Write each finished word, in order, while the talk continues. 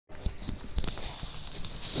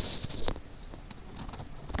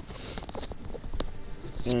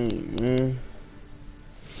Dang, man.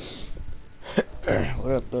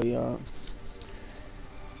 What up, though, y'all?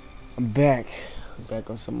 I'm back.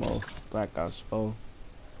 On some more Black Ops 4.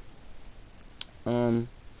 Yeah,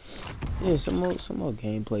 some more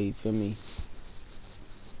gameplay. You feel me?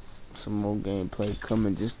 Some more gameplay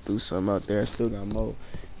coming. Just threw some out there. I still got more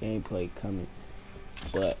gameplay coming.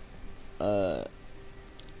 But the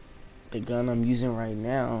gun I'm using right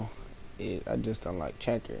now is, I just unlocked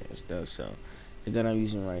tracker and stuff. So the gun I'm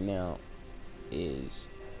using right now is,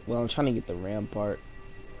 well, I'm trying to get the RAM part.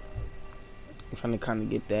 I'm trying to kind of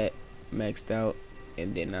get that maxed out,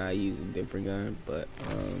 and then I use a different gun. But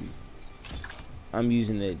I'm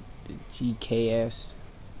using the GKS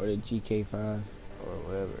or the GK5 or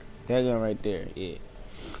whatever. That gun right there, yeah.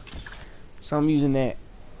 So I'm using that.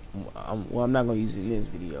 Well, I'm not gonna use it in this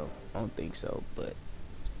video. I don't think so, but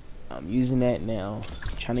I'm using that now.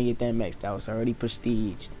 I'm trying to get that maxed out. It's already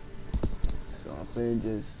prestiged, so I'm finna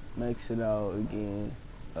just max it out again.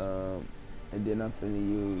 And then I'm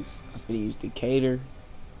finna use Decatur.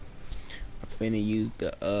 I'm finna use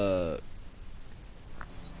the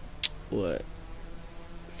finna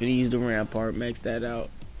use the Rampart, max that out.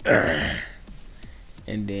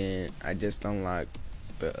 And then I just unlocked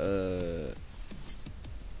the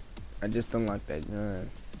that gun.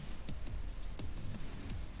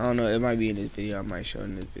 I don't know, it might be in this video, I might show it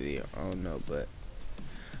in this video, I don't know, but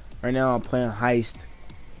right now I'm playing Heist.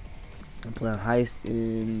 I'm playing Heist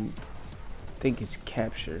in, I think it's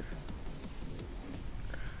Capture.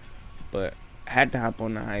 But I had to hop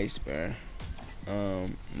on the Heist, man.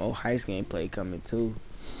 More Heist gameplay coming too.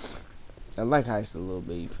 I like Heist a little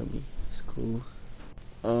bit, you feel me? It's cool.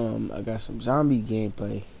 I got some zombie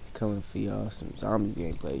gameplay coming for y'all. Some zombies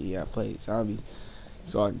gameplay. Yeah, I played zombies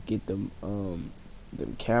so I can get them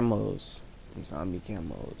camos, them zombie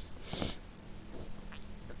camos.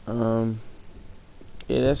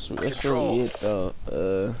 Yeah, that's really it though.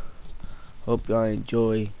 Hope y'all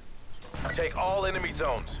enjoy. Take all enemy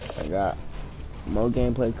zones. I got more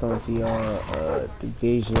gameplay coming for y'all.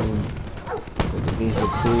 Division 2,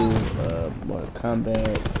 Mortal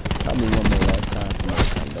Kombat. Probably one more lifetime for Mortal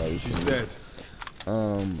Kombat. She's dead.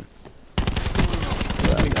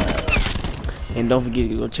 And don't forget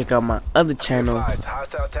to go check out my other channel,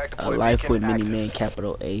 Life with Miniman,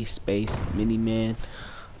 capital A space Miniman.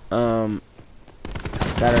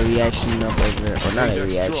 Got a reaction up over there, or not a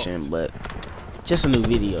reaction, but just a new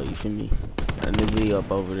video. You feel me? A new video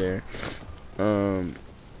up over there.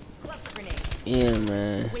 Yeah,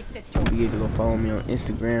 man. Don't forget to go follow me on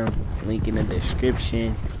Instagram. Link in the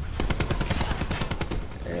description.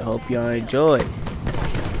 And I hope y'all enjoy.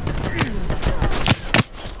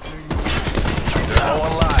 No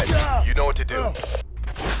one live. You know what to do.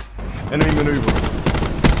 Enemy maneuver.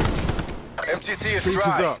 MTC is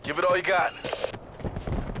dry. Give it all you got.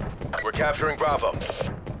 We're capturing Bravo.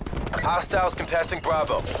 Hostiles contesting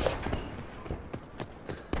Bravo.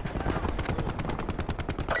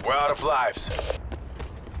 We're out of lives.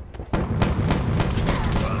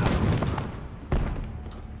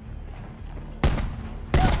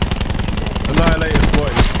 Annihilator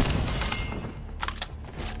spotted.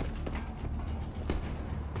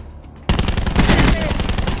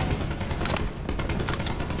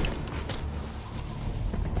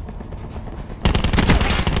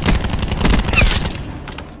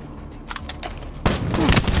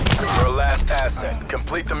 Your last asset.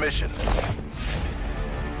 Complete the mission.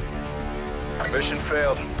 Mission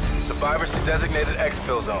failed. Survivors to designated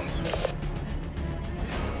exfil zones.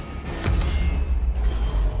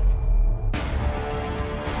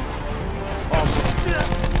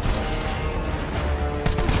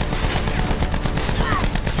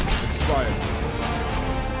 Expired.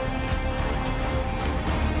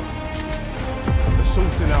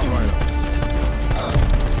 Assaulting outrider.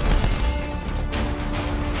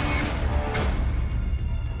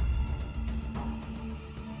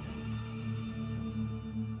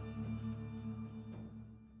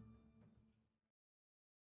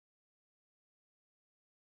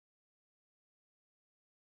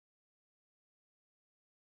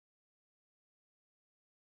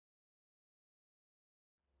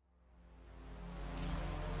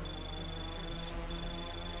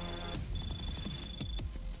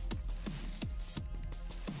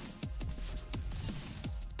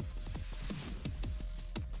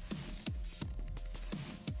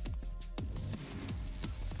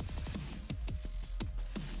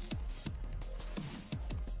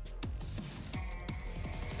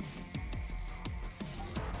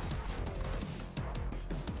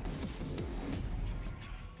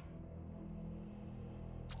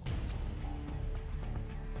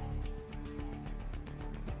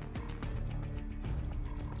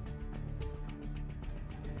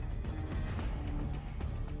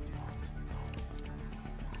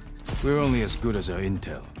 We're only as good as our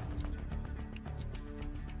intel.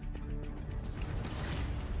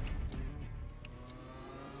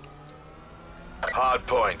 Hard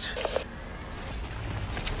point.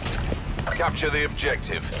 Capture the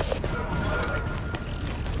objective.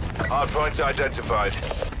 Hard point identified.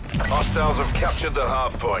 Hostiles have captured the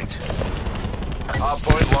hard point. Hard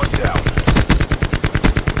point locked down.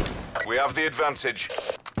 We have the advantage.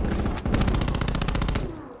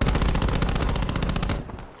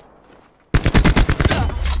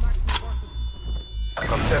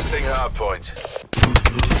 Contesting hard point.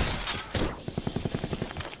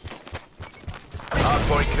 Hard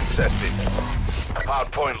point contested.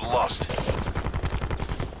 Hard point lost.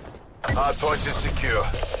 Hard point is secure.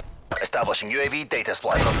 Establishing UAV data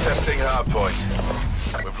splice. Contesting hard point.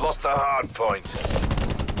 We've lost the hard point.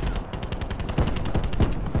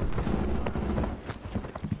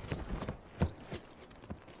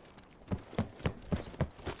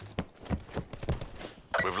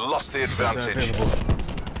 We've lost the advantage.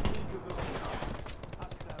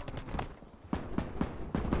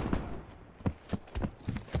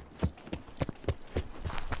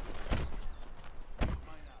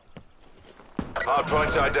 Hard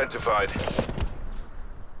point identified.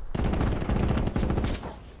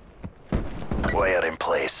 Wire in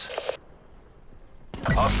place.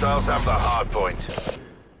 Hostiles have the hard point.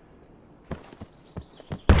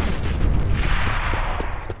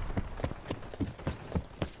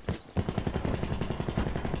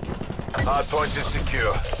 Hard point is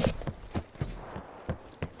secure.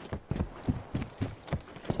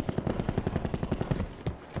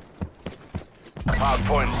 Hard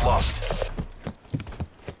point lost.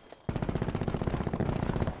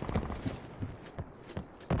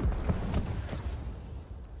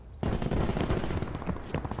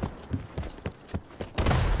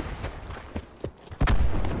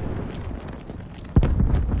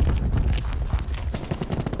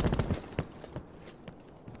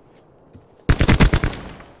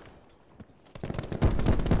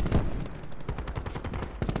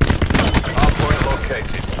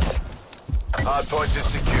 Hard point is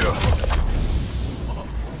secure.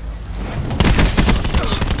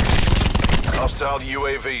 Hostile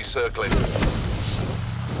UAV circling.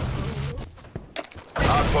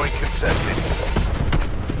 Hard point contested.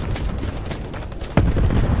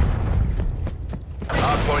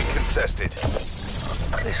 Hard point contested.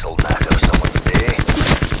 This'll knacker someone's day.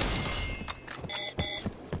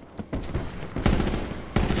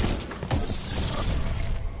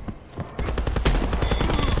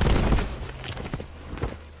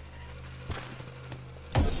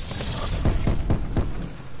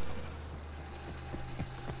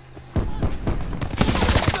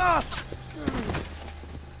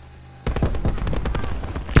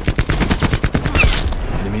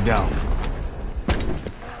 Enemy down.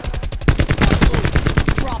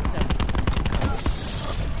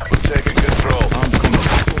 We're taking control. I'm coming.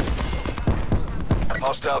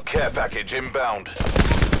 Hostile care package inbound.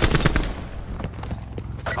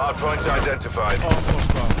 Hard point identified.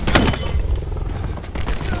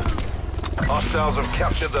 Hostiles have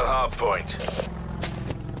captured the hard point.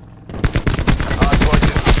 Hard point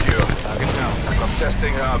is secure. Target down.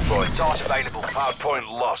 Contesting hard point. Dart available. Hard point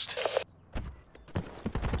lost.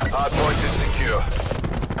 Hard point is secure.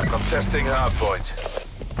 Contesting hard point.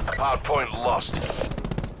 Hard point lost.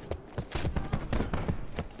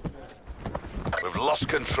 We've lost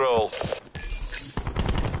control.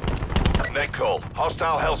 Net call.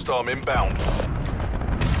 Hostile Hellstorm inbound.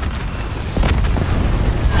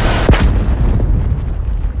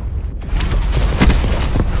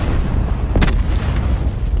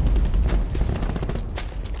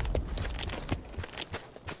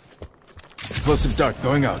 Explosive dart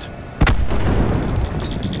going out.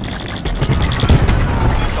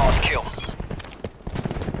 Last kill.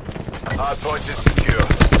 Hard point is secure.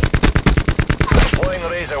 Deploying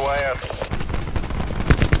razor wire.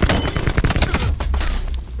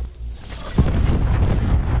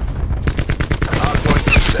 Hard point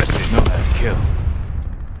contested. No bad kill.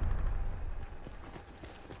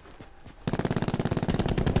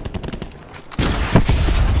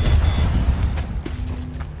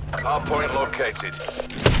 Hard point located.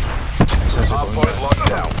 Sensor Hard going point back. locked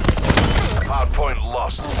down. Hard point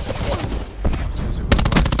lost. Sensor going back.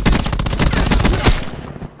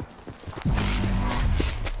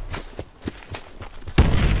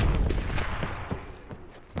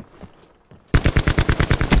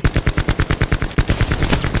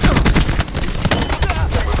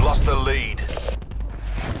 We've lost the lead.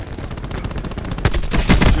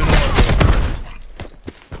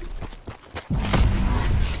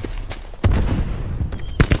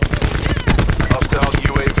 Hostile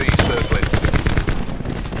UAV circling.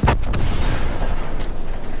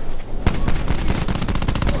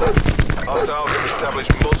 Hostiles have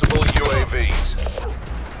established multiple UAVs.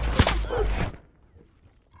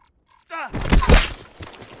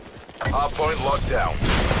 Hardpoint locked down.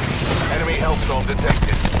 Enemy hellstorm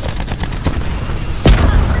detected.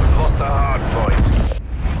 Lost the hardpoint.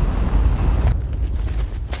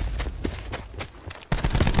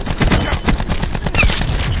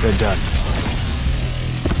 They're done.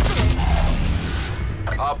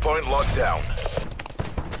 Hardpoint locked down.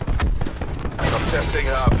 Contesting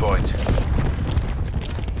hardpoint.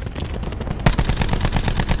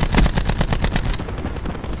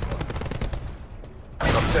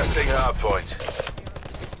 Contesting hardpoint.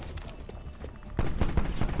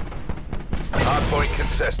 Hardpoint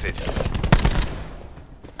contested.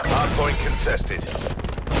 Hardpoint contested.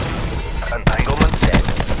 Entanglement set.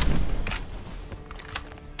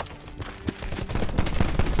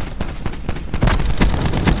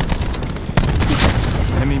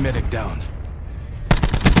 Enemy medic down.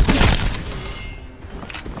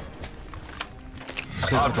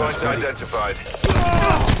 Hardpoint identified.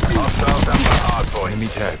 Hostiles have the hardpoint. Enemy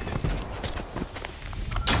tagged.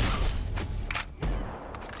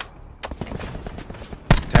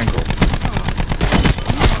 Tango.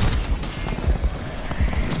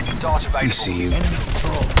 Dart available. We see you.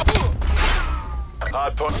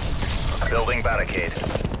 Hardpoint. Building barricade.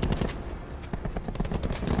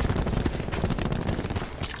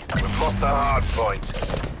 We've lost the hardpoint.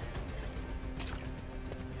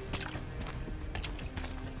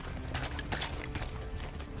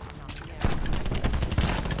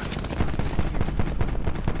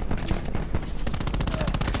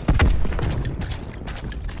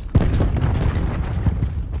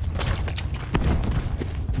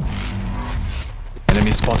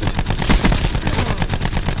 Enemy spotted.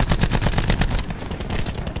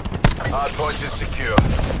 Hardpoint is secure.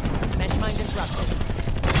 Mesh mine disrupted.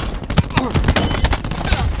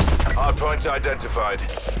 Hardpoint identified.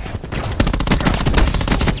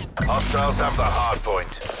 Hostiles have the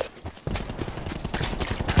hardpoint.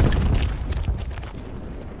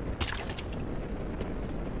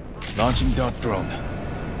 Launching dart drone.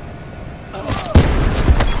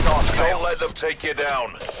 Don't let them take you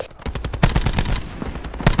down.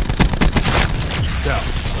 It's down.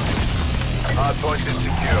 Hardpoint is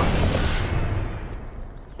secure.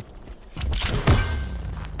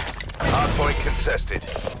 Hardpoint contested.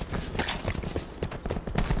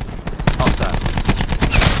 Hostile.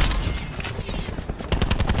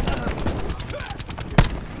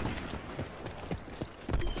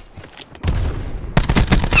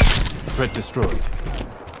 Threat destroyed.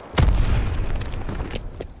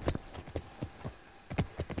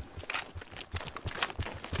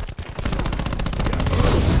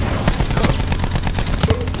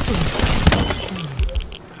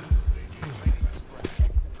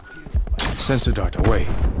 Sensor dart away.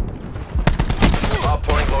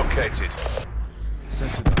 Hardpoint located.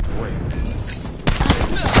 Sensor dart away.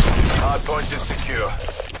 Hardpoint is secure.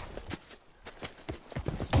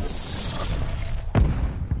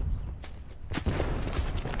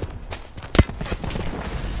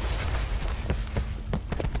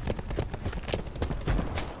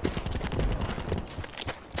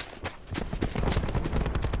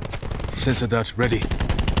 Sensor dart ready.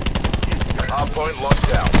 Hardpoint locked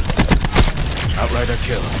down. Outrider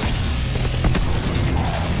kill.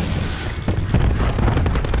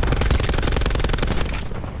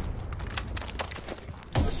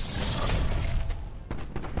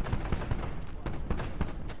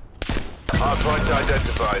 Hardpoint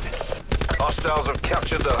identified. Hostiles have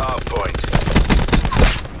captured the hardpoint.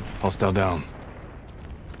 Hostile down.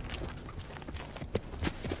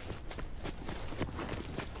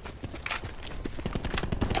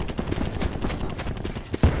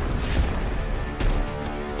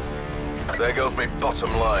 There goes my bottom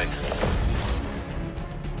line.